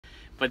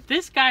But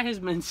this guy has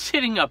been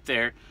sitting up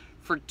there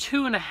for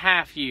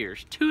 2.5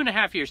 years.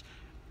 2.5 years.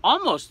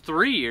 Almost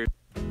 3 years.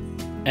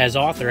 As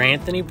author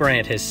Anthony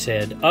Brandt has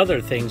said, other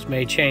things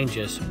may change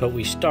us, but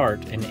we start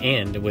and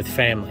end with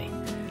family.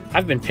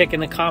 I've been picking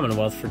the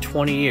Commonwealth for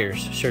 20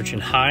 years, searching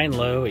high and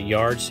low at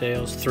yard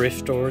sales, thrift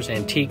stores,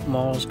 antique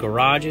malls,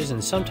 garages,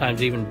 and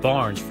sometimes even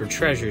barns for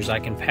treasures I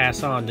can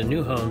pass on to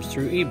new homes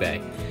through eBay.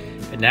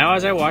 But now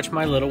as I watch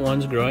my little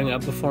ones growing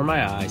up before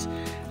my eyes,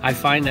 I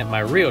find that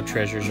my real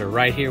treasures are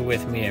right here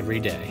with me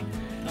every day.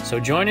 So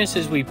join us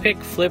as we pick,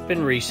 flip,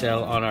 and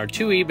resell on our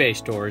 2 eBay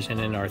stores and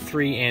in our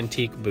 3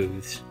 antique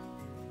booths.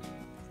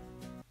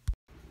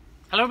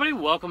 Hello everybody,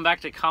 welcome back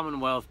to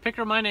Commonwealth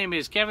Picker. My name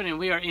is Kevin and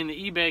we are in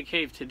the eBay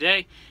cave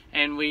today,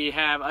 and we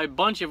have a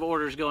bunch of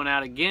orders going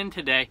out again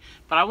today.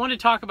 But I want to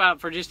talk about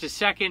for just a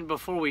second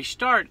before we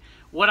start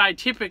what I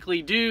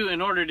typically do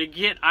in order to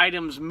get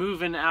items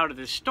moving out of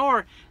the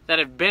store that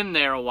have been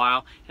there a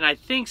while. And I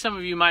think some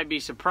of you might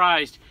be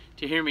surprised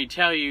to hear me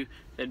tell you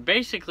that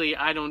basically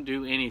I don't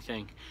do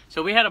anything.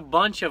 So we had a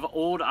bunch of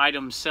old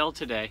items sell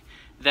today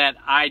that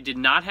I did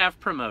not have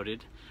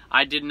promoted.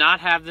 I did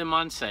not have them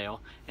on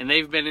sale, and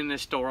they've been in the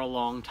store a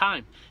long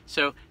time.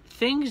 So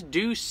things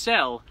do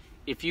sell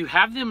if you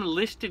have them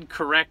listed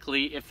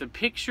correctly, if the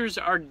pictures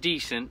are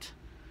decent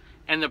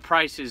and the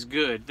price is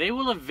good. They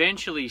will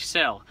eventually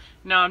sell.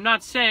 Now, I'm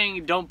not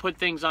saying don't put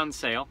things on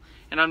sale,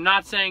 and I'm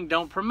not saying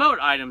don't promote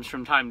items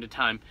from time to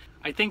time.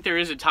 I think there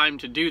is a time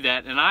to do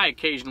that, and I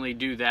occasionally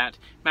do that.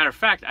 Matter of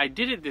fact, I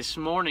did it this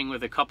morning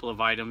with a couple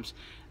of items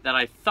that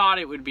I thought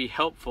it would be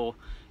helpful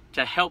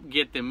to help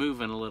get them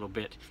moving a little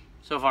bit.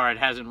 So far it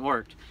hasn't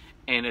worked,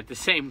 and at the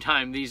same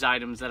time these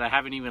items that I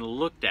haven't even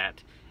looked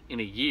at in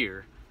a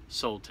year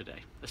sold today.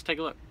 Let's take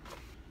a look.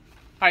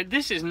 Alright,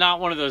 this is not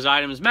one of those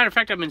items. Matter of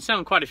fact, I've been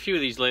selling quite a few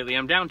of these lately.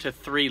 I'm down to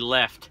 3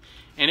 left,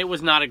 and it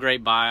was not a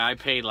great buy. I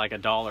paid like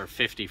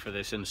 $1.50 for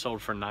this and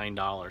sold for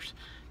 $9.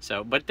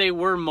 So, but they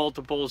were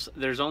multiples.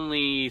 There's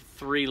only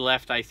 3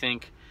 left, I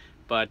think.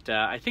 But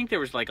I think there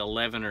was like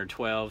 11 or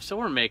 12, so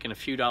we're making a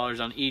few dollars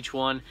on each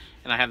one,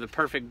 and I have the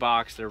perfect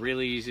box. They're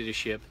really easy to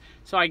ship,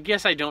 so I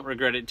guess I don't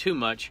regret it too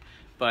much,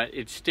 but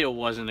it still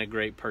wasn't a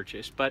great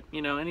purchase. But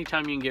you know,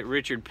 anytime you can get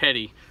Richard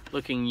Petty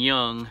looking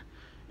young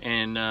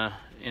and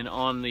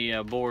on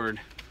the board,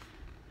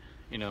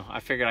 you know, I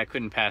figured I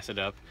couldn't pass it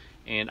up,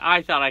 and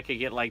I thought I could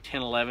get like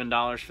 $10,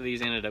 $11 for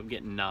these. Ended up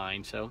getting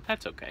 $9, so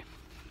that's okay.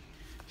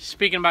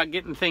 Speaking about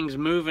getting things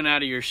moving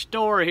out of your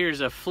store,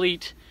 here's a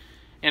fleet.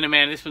 And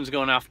man, this one's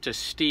going off to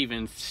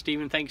Steven.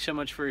 Steven, thanks so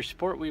much for your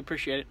support. We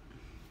appreciate it.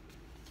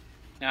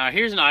 Now,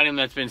 here's an item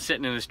that's been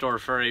sitting in the store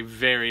for a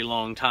very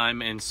long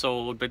time and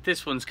sold, but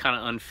this one's kind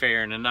of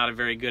unfair and not a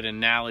very good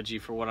analogy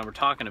for what I'm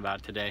talking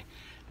about today.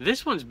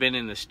 This one's been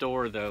in the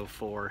store, though,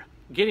 for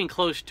getting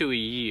close to a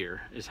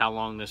year is how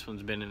long this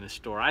one's been in the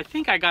store. I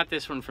think I got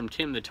this one from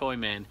Tim the Toy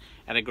Man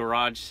at a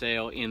garage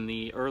sale in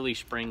the early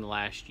spring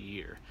last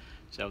year.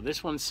 So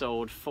this one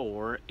sold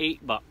for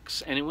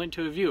 $8, and it went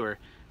to a viewer.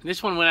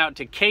 This one went out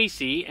to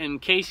Casey,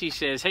 and Casey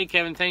says, "Hey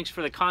Kevin, thanks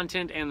for the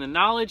content and the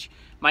knowledge.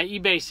 My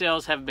eBay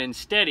sales have been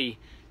steady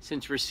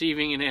since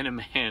receiving an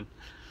Eneman."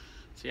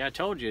 See, I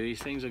told you, these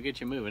things will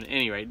get you moving.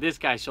 Anyway, this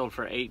guy sold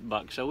for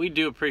 $8, so we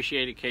do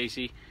appreciate it,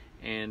 Casey,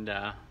 and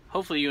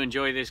hopefully you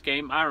enjoy this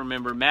game. I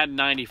remember Madden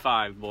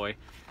 95, boy,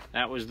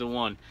 that was the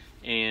one,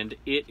 and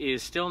it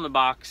is still in the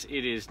box.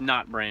 It is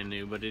not brand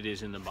new, but it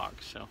is in the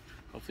box, so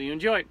hopefully you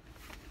enjoy it.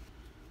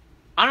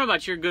 I don't know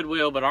about your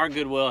Goodwill, but our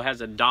Goodwill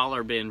has a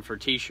dollar bin for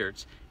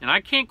t-shirts, and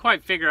I can't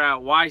quite figure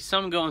out why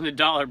some go in the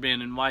dollar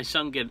bin and why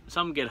some get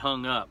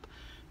hung up.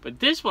 But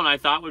this one I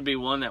thought would be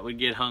one that would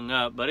get hung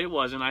up, but it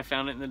wasn't. I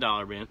found it in the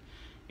dollar bin,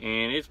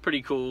 and it's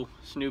pretty cool.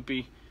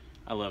 Snoopy,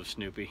 I love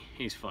Snoopy.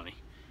 He's funny.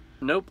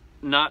 Nope,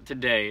 not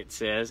today, it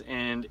says,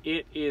 and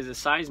it is a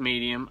size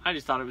medium. I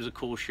just thought it was a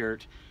cool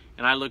shirt,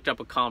 and I looked up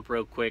a comp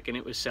real quick, and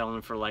it was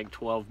selling for like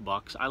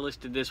 $12. I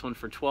listed this one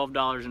for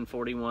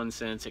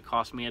 $12.41. It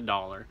cost me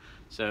 $1.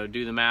 So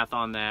do the math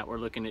on that. We're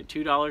looking at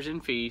 $2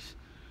 in fees,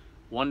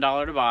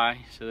 $1 to buy,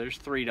 so there's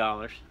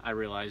 $3. I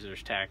realize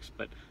there's tax,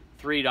 but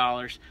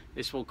 $3.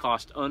 This will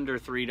cost under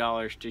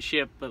 $3 to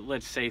ship, but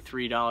let's say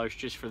 $3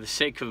 just for the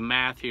sake of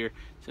math here,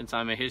 since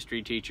I'm a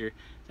history teacher.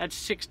 That's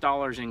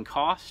 $6 in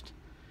cost,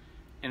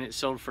 and it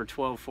sold for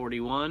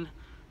 $12.41.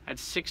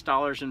 That's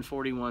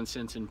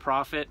 $6.41 in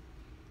profit.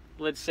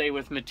 Let's say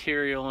with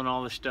material and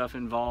all the stuff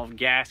involved,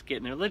 gas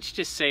getting there, let's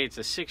just say it's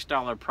a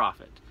 $6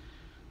 profit.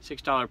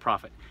 $6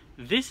 profit.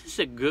 This is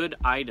a good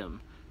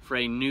item for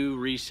a new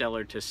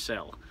reseller to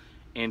sell,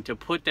 and to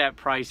put that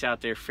price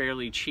out there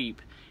fairly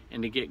cheap,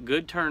 and to get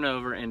good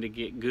turnover and to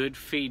get good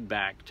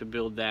feedback to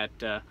build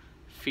that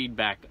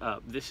feedback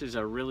up. This is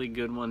a really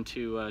good one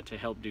to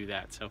help do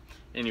that. So at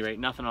any rate,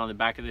 nothing on the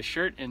back of this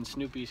shirt, and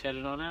Snoopy's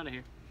headed on out of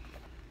here.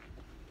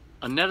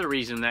 Another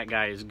reason that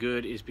guy is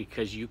good is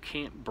because you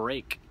can't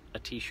break a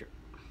t-shirt.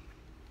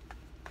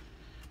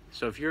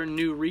 So if you're a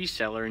new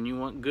reseller and you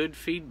want good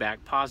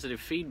feedback, positive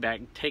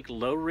feedback, take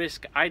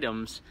low-risk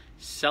items,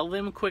 sell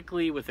them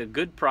quickly with a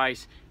good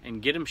price,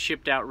 and get them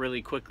shipped out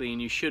really quickly,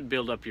 and you should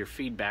build up your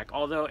feedback.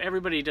 Although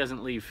everybody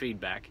doesn't leave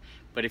feedback,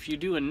 but if you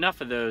do enough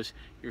of those,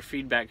 your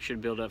feedback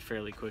should build up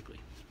fairly quickly.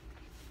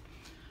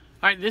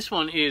 All right, this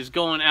one is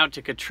going out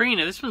to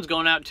Katrina. This one's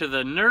going out to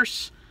the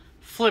Nurse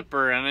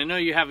Flipper, and I know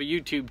you have a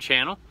YouTube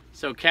channel.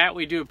 So Kat,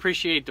 we do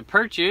appreciate the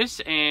purchase,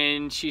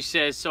 and she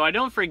says, so I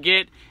don't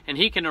forget, and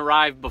he can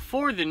arrive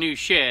before the new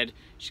shed.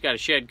 She's got a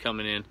shed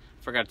coming in.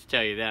 Forgot to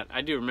tell you that.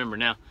 I do remember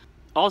now.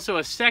 Also,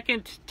 a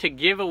second to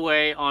give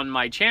away on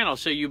my channel.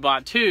 So you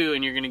bought two,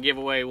 and you're going to give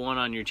away one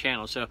on your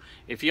channel. So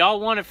if y'all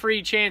want a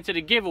free chance at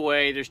a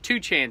giveaway, there's two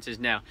chances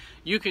now.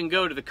 You can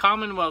go to the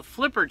Commonwealth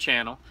Flipper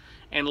channel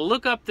and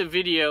look up the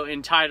video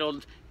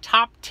entitled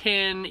Top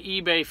 10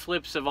 eBay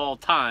Flips of All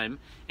Time,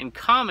 and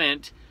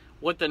comment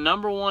what the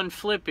 #1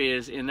 flip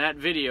is in that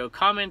video.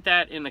 Comment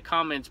that in the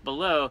comments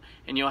below,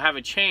 and you'll have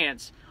a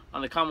chance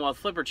on the Commonwealth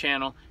Flipper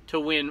channel to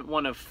win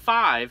one of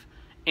 5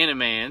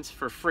 Enemans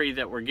for free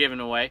that we're giving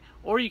away.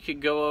 Or you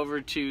could go over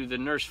to the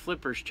Nurse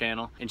Flipper's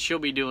channel, and she'll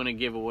be doing a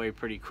giveaway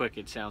pretty quick,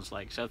 it sounds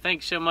like. So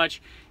thanks so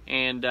much,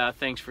 and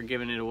thanks for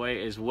giving it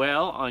away as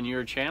well on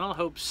your channel.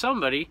 Hope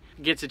somebody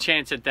gets a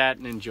chance at that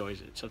and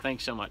enjoys it. So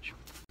thanks so much.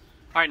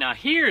 All right, now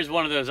here's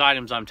one of those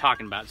items I'm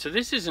talking about. So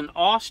this is an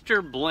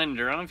Oster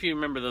blender. I don't know if you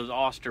remember those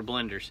Oster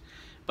blenders,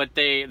 but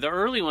the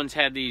early ones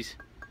had these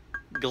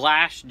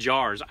glass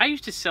jars. I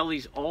used to sell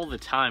these all the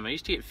time. I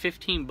used to get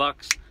 15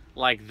 bucks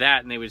like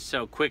that, and they would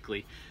sell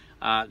quickly.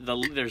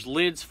 There's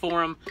lids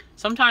for them.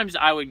 Sometimes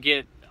I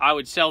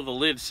would sell the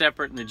lid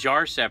separate and the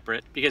jar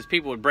separate, because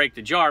people would break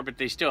the jar, but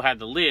they still had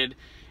the lid.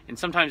 And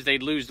sometimes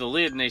they'd lose the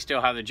lid and they still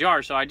have the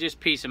jar, so I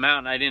just piece them out,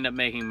 and I'd end up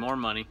making more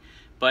money.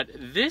 But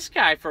this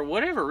guy, for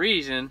whatever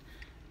reason,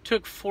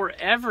 took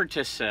forever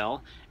to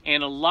sell,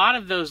 and a lot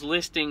of those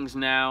listings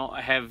now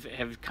have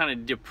kind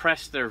of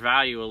depressed their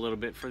value a little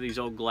bit for these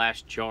old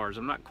glass jars.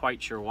 I'm not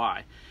quite sure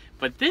why.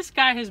 But this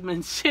guy has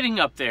been sitting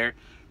up there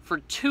for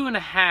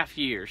 2.5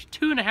 years.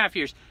 2.5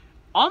 years.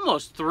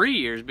 Almost 3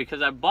 years,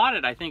 because I bought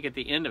it, I think, at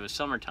the end of a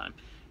summertime.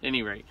 At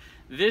any rate,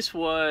 this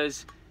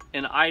was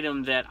an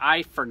item that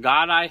I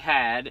forgot I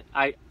had.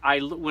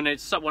 When I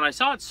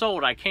saw it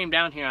sold, I came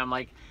down here, I'm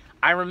like,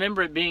 I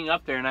remember it being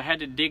up there, and I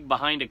had to dig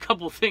behind a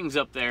couple things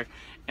up there,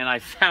 and I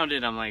found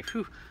it. I'm like,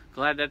 whew,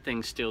 glad that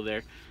thing's still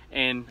there.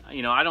 And,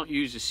 you know, I don't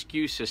use a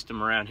SKU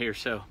system around here,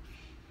 so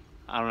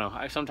I don't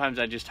know. Sometimes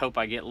I just hope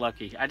I get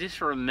lucky. I just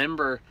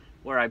remember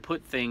where I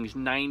put things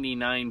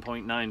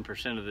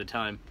 99.9% of the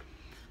time.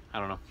 I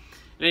don't know.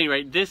 At any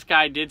rate, this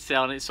guy did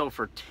sell, and it sold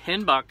for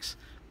 10 bucks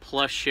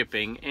plus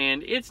shipping,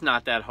 and it's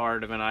not that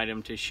hard of an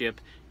item to ship.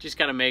 Just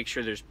got to make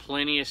sure there's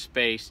plenty of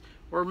space.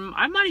 Or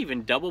I might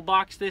even double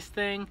box this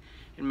thing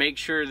and make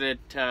sure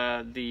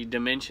that the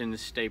dimensions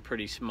stay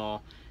pretty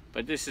small.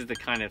 But this is the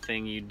kind of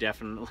thing you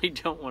definitely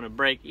don't want to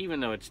break,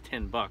 even though it's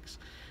 10 bucks.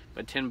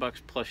 But 10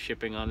 bucks plus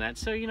shipping on that.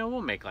 So, you know,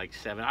 we'll make like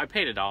 $7. I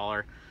paid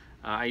 $1.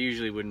 I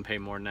usually wouldn't pay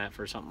more than that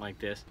for something like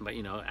this. But,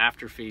 you know,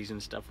 after fees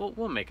and stuff,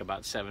 we'll make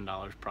about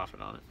 $7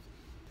 profit on it.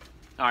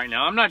 All right,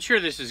 now I'm not sure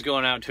this is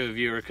going out to a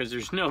viewer because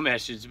there's no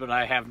message, but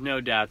I have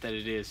no doubt that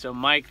it is. So,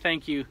 Mike,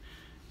 thank you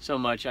so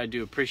much. I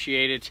do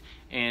appreciate it.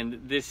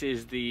 And this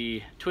is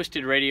the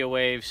Twisted Radio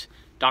Waves,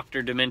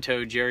 Dr.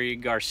 Demento, Jerry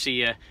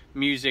Garcia,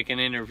 music and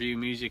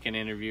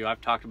interview.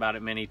 I've talked about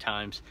it many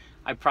times.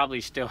 I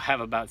probably still have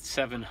about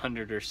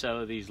 700 or so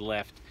of these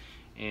left,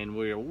 and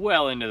we're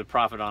well into the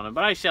profit on them.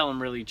 But I sell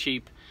them really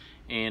cheap,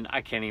 and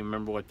I can't even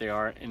remember what they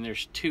are. And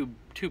there's two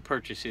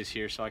purchases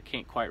here, so I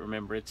can't quite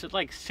remember. It's at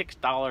like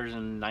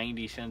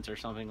 $6.90 or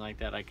something like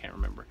that. I can't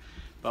remember.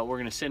 But we're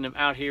going to send them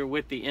out here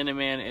with the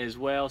Eneman as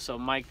well. So,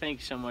 Mike, thank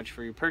you so much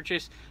for your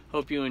purchase.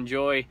 Hope you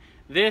enjoy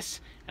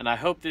this, and I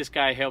hope this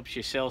guy helps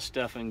you sell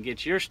stuff and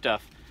get your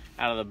stuff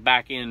out of the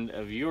back end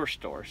of your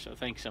store. So,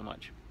 thanks so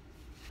much.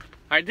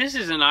 All right, this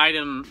is an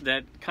item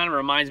that kind of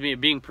reminds me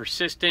of being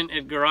persistent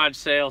at garage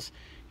sales.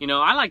 You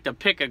know, I like to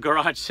pick a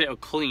garage sale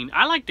clean.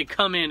 I like to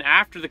come in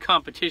after the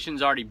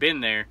competition's already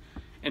been there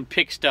and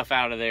pick stuff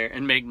out of there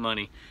and make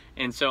money.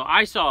 And so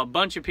I saw a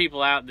bunch of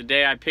people out the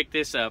day I picked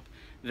this up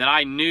that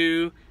I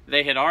knew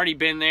they had already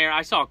been there.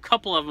 I saw a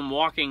couple of them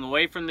walking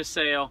away from the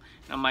sale,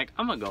 and I'm like,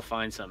 I'm gonna go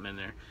find something in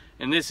there.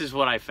 And this is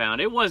what I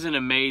found. It wasn't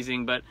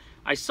amazing, but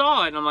I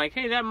saw it, and I'm like,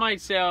 hey, that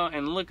might sell.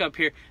 And look up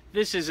here.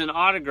 This is an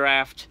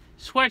autographed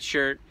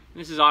sweatshirt.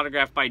 This is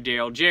autographed by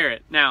Daryl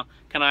Jarrett. Now,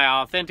 can I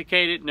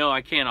authenticate it? No,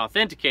 I can't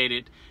authenticate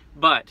it,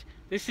 but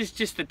this is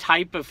just the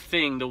type of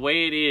thing, the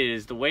way it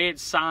is, the way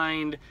it's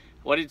signed,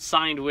 what it's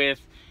signed with.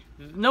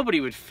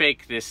 Nobody would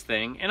fake this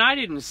thing, and I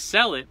didn't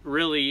sell it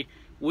really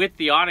with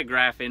the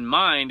autograph in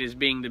mind as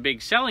being the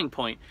big selling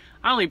point.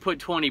 I only put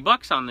 20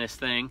 bucks on this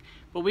thing,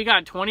 but we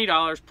got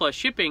 $20 plus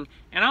shipping,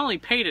 and I only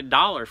paid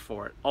 $1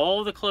 for it.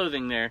 All the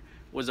clothing there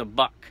was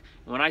 $1.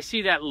 When I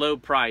see that low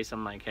price,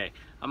 I'm like, hey,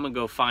 I'm gonna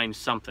go find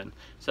something.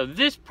 So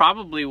this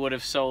probably would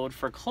have sold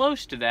for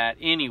close to that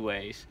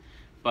anyways,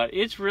 but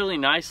it's really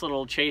nice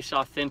little Chase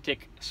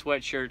Authentic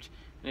sweatshirt,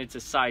 and it's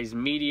a size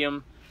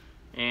medium.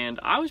 and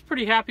I was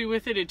pretty happy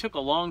with it. It took a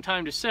long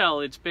time to sell.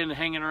 It's been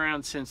hanging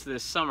around since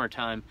this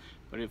summertime,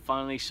 but it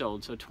finally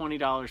sold. So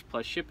 $20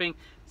 plus shipping.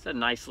 It's a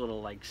nice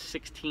little like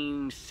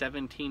 $16,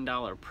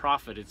 $17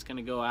 profit. It's going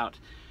to go out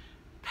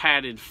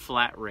padded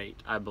flat rate,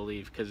 I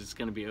believe, because it's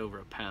going to be over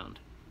a pound.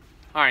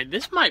 All right,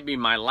 this might be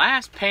my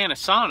last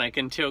Panasonic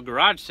until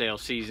garage sale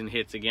season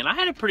hits again. I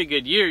had a pretty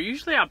good year.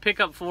 Usually I'll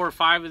pick up 4 or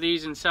 5 of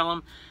these and sell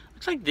them.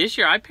 Looks like this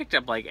year I picked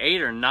up like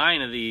 8 or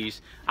 9 of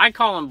these. I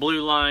call them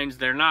blue lines.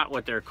 They're not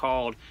what they're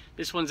called.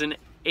 This one's an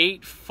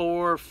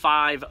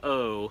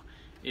 8450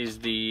 is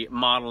the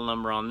model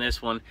number on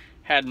this one.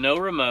 Had no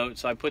remote,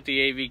 so I put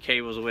the AV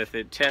cables with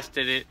it,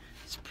 tested it.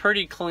 It's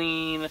pretty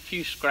clean, a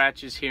few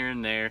scratches here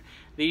and there.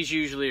 These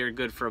usually are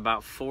good for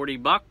about 40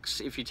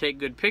 bucks if you take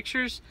good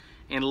pictures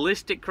and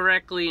list it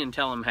correctly and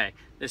tell them, hey,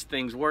 this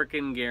thing's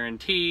working,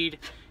 guaranteed.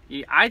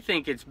 I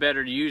think it's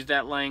better to use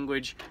that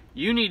language.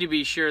 You need to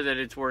be sure that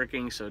it's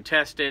working, so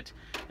test it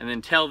and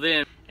then tell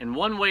them. And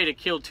one way to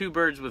kill 2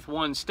 birds with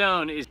 1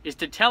 stone is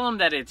to tell them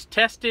that it's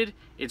tested,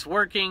 it's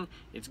working,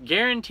 it's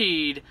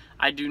guaranteed.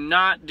 I do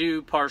not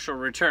do partial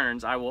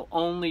returns. I will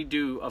only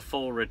do a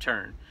full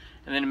return.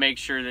 And then make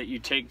sure that you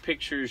take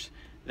pictures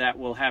that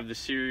will have the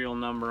serial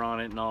number on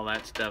it and all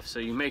that stuff, so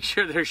you make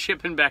sure they're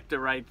shipping back the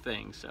right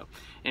thing. So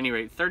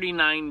anyway,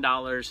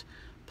 $39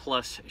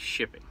 plus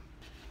shipping.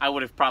 I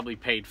would have probably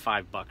paid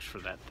 $5 for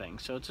that thing,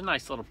 so it's a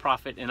nice little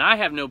profit, and I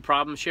have no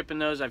problem shipping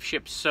those. I've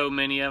shipped so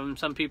many of them.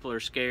 Some people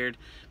are scared,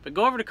 but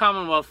go over to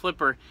Commonwealth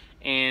Flipper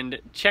and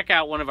check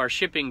out one of our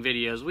shipping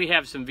videos. We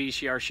have some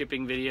VCR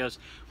shipping videos.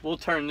 We'll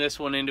turn this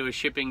one into a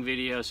shipping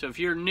video, so if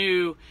you're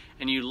new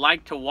and you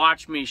like to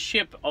watch me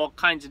ship all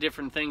kinds of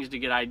different things to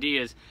get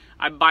ideas,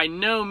 by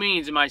no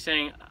means am I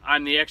saying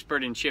I'm the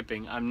expert in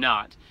shipping. I'm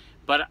not.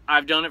 But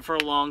I've done it for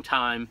a long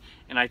time,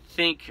 and I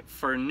think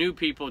for new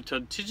people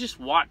to just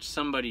watch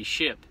somebody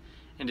ship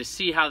and to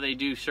see how they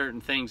do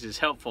certain things is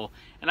helpful.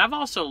 And I've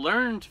also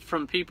learned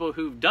from people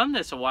who've done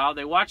this a while.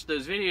 They watch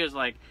those videos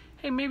like,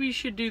 hey, maybe you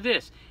should do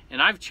this.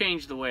 And I've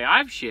changed the way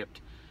I've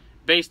shipped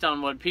based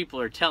on what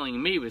people are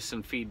telling me with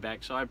some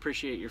feedback. So I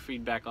appreciate your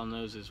feedback on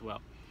those as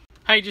well.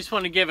 I just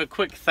want to give a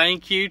quick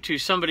thank you to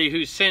somebody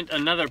who sent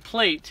another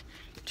plate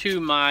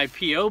to my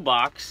P.O.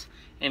 box,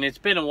 and it's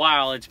been a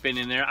while it's been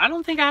in there. I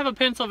don't think I have a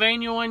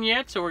Pennsylvania one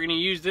yet, so we're going to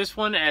use this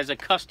one as a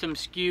custom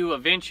SKU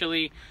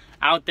eventually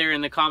out there in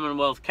the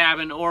Commonwealth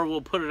cabin, or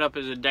we'll put it up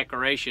as a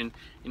decoration,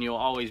 and you'll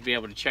always be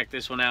able to check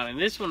this one out. And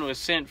this one was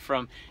sent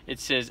from, it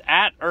says,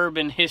 at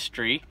Urban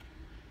History.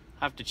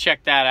 I have to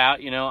check that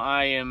out. You know,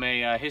 I am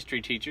a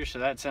history teacher, so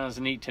that sounds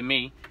neat to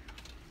me.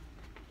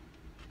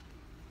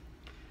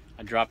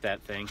 I dropped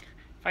that thing.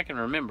 If I can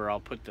remember, I'll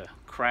put the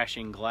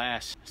crashing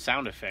glass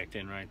sound effect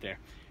in right there.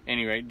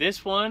 Anyway,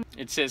 this one,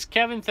 it says,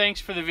 Kevin,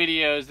 thanks for the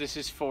videos. This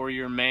is for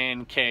your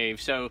man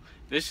cave. So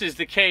this is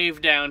the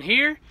cave down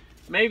here.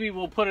 Maybe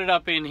we'll put it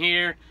up in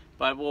here,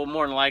 but we'll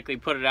more than likely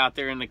put it out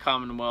there in the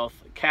Commonwealth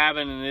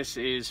cabin. And this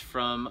is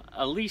from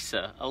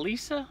Alyssa.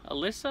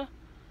 Alyssa? I'm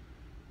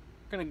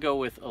gonna go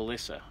with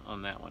Alyssa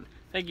on that one.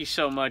 Thank you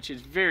so much.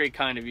 It's very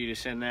kind of you to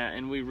send that,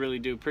 and we really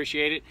do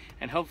appreciate it.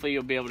 And hopefully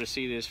you'll be able to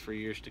see this for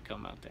years to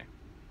come out there.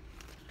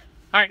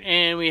 All right,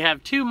 and we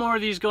have 2 more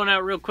of these going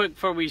out real quick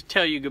before we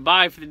tell you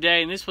goodbye for the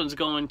day. And this one's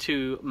going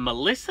to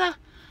Melissa,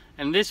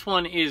 and this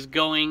one is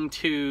going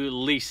to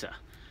Lisa.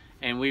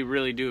 And we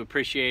really do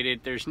appreciate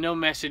it. There's no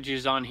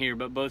messages on here,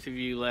 but both of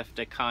you left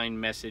a kind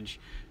message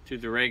through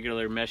the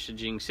regular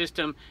messaging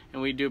system,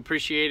 and we do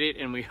appreciate it,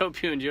 and we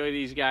hope you enjoy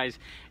these guys,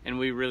 and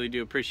we really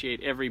do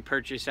appreciate every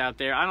purchase out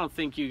there. I don't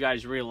think you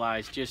guys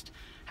realize just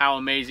how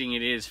amazing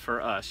it is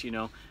for us. You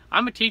know,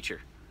 I'm a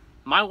teacher.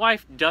 My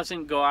wife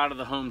doesn't go out of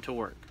the home to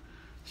work.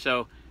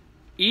 So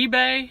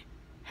eBay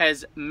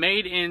has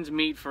made ends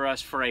meet for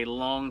us for a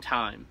long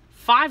time.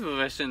 5 of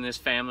us in this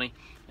family,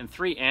 and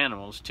 3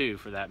 animals too,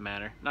 for that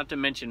matter. Not to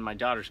mention my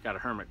daughter's got a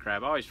hermit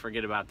crab. I always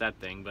forget about that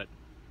thing, but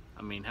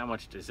I mean, how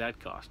much does that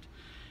cost?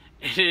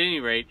 At any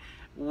rate,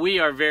 we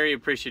are very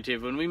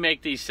appreciative. When we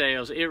make these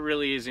sales, it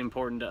really is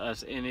important to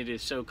us, and it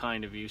is so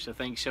kind of you. So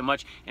thanks so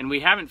much. And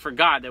we haven't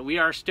forgot that we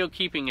are still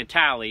keeping a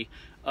tally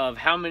of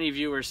how many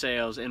viewer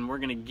sales, and we're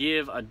going to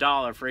give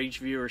 $1 for each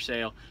viewer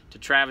sale to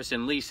Travis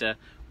and Lisa.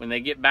 When they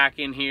get back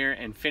in here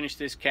and finish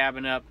this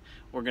cabin up,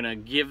 we're going to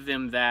give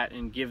them that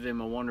and give them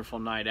a wonderful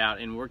night out,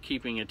 and we're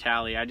keeping a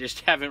tally. I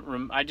just haven't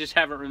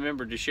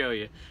remembered to show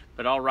you,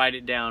 but I'll write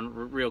it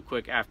down real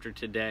quick after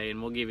today, and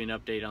we'll give you an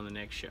update on the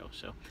next show.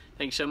 So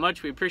thanks so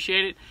much. We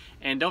appreciate it.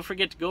 And don't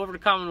forget to go over to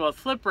Commonwealth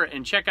Flipper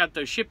and check out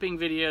those shipping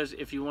videos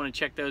if you want to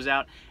check those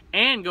out,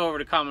 and go over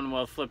to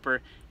Commonwealth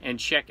Flipper and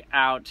check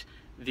out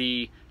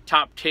the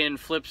top 10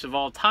 flips of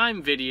all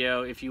time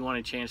video if you want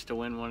a chance to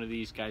win one of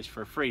these guys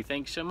for free.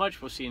 Thanks so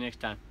much. We'll see you next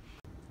time.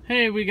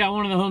 Hey, we got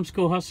one of the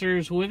homeschool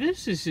hustlers with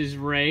us. This is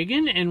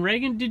Reagan. And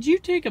Reagan, did you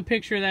take a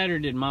picture of that, or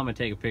did Mama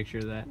take a picture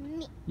of that?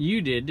 Me.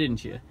 You did,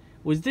 didn't you?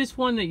 Was this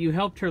one that you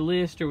helped her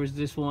list, or was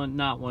this one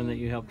not one that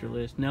you helped her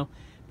list? No.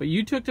 But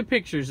you took the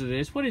pictures of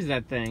this. What is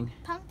that thing?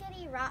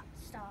 Punkity Rock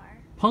Star.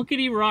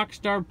 Punkity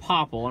Rockstar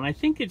Popple, and I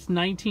think it's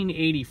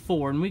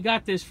 1984, and we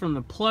got this from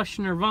the Plush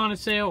Nirvana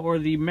sale or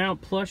the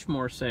Mount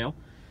Plushmore sale.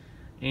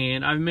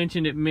 And I've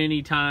mentioned it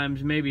many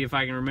times. Maybe if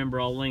I can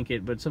remember, I'll link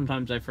it, but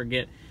sometimes I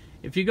forget.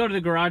 If you go to the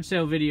garage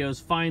sale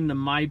videos, find the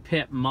My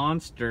Pet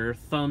Monster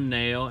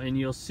thumbnail, and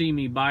you'll see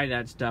me buy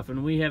that stuff.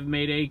 And we have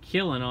made a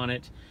killing on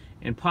it,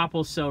 and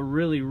Popples sell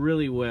really,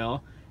 really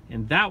well.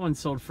 And that one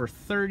sold for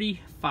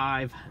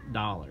 $35,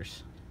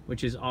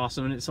 which is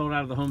awesome. And it sold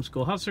out of the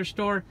Homeschool Hustler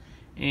store.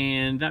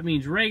 And that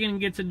means Reagan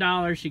gets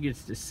 $1. She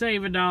gets to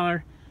save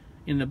 $1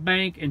 in the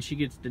bank, and she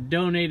gets to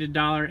donate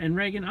 $1. And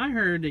Reagan, I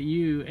heard that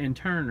you and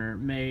Turner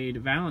made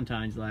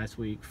Valentine's last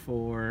week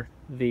for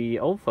the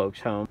old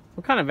folks home.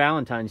 What kind of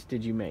Valentines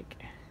did you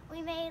make?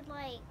 We made,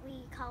 like,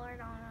 we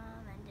colored on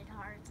them and did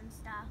hearts and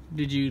stuff.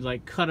 Did you,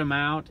 like, cut them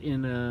out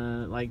in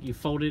a, like, you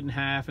fold it in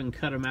half and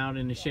cut them out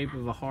in the shape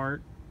of a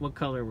heart? What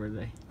color were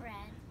they? Red.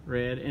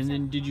 Red. And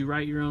then did you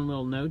write your own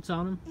little notes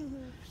on them? Mm-hmm.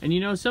 And you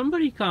know,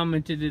 somebody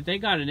commented that they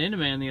got an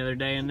Eneman the other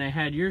day and they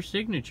had your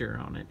signature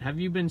on it. Have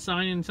you been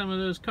signing some of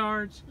those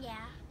cards? Yeah.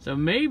 So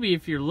maybe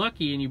if you're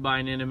lucky and you buy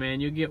an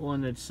Eneman, you'll get one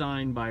that's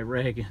signed by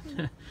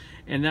Reagan.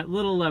 And that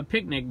little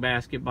picnic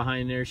basket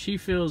behind there, she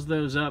fills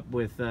those up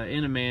with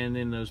Eneman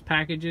in those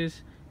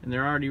packages, and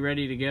they're already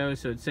ready to go,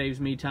 so it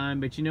saves me time.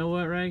 But you know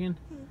what, Reagan?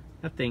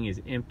 That thing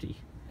is empty.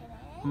 It is?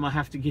 I'm gonna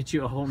have to get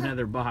you a whole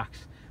nother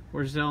box.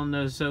 We're selling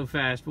those so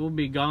fast. We'll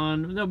be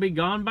gone. They'll be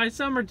gone by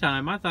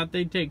summertime. I thought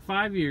they'd take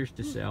 5 years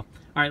to sell.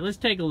 All right, let's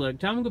take a look.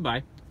 Tell them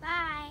goodbye.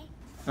 Bye.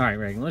 All right,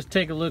 Reagan, let's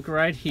take a look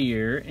right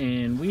here.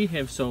 And we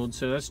have sold,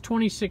 so that's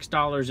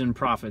 $26 in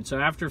profit. So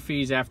after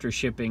fees, after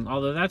shipping,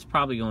 although that's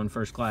probably going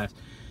first class,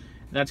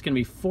 that's going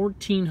to be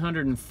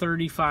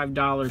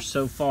 $1,435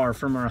 so far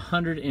from our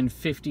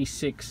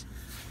 $156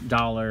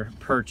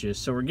 purchase.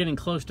 So we're getting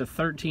close to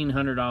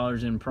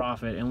 $1,300 in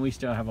profit, and we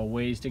still have a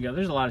ways to go.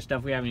 There's a lot of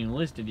stuff we haven't even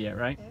listed yet,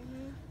 right?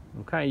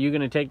 Okay, you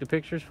gonna take the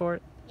pictures for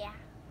it? Yeah.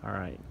 All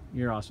right,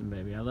 you're awesome,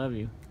 baby. I love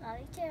you. Love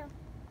you too.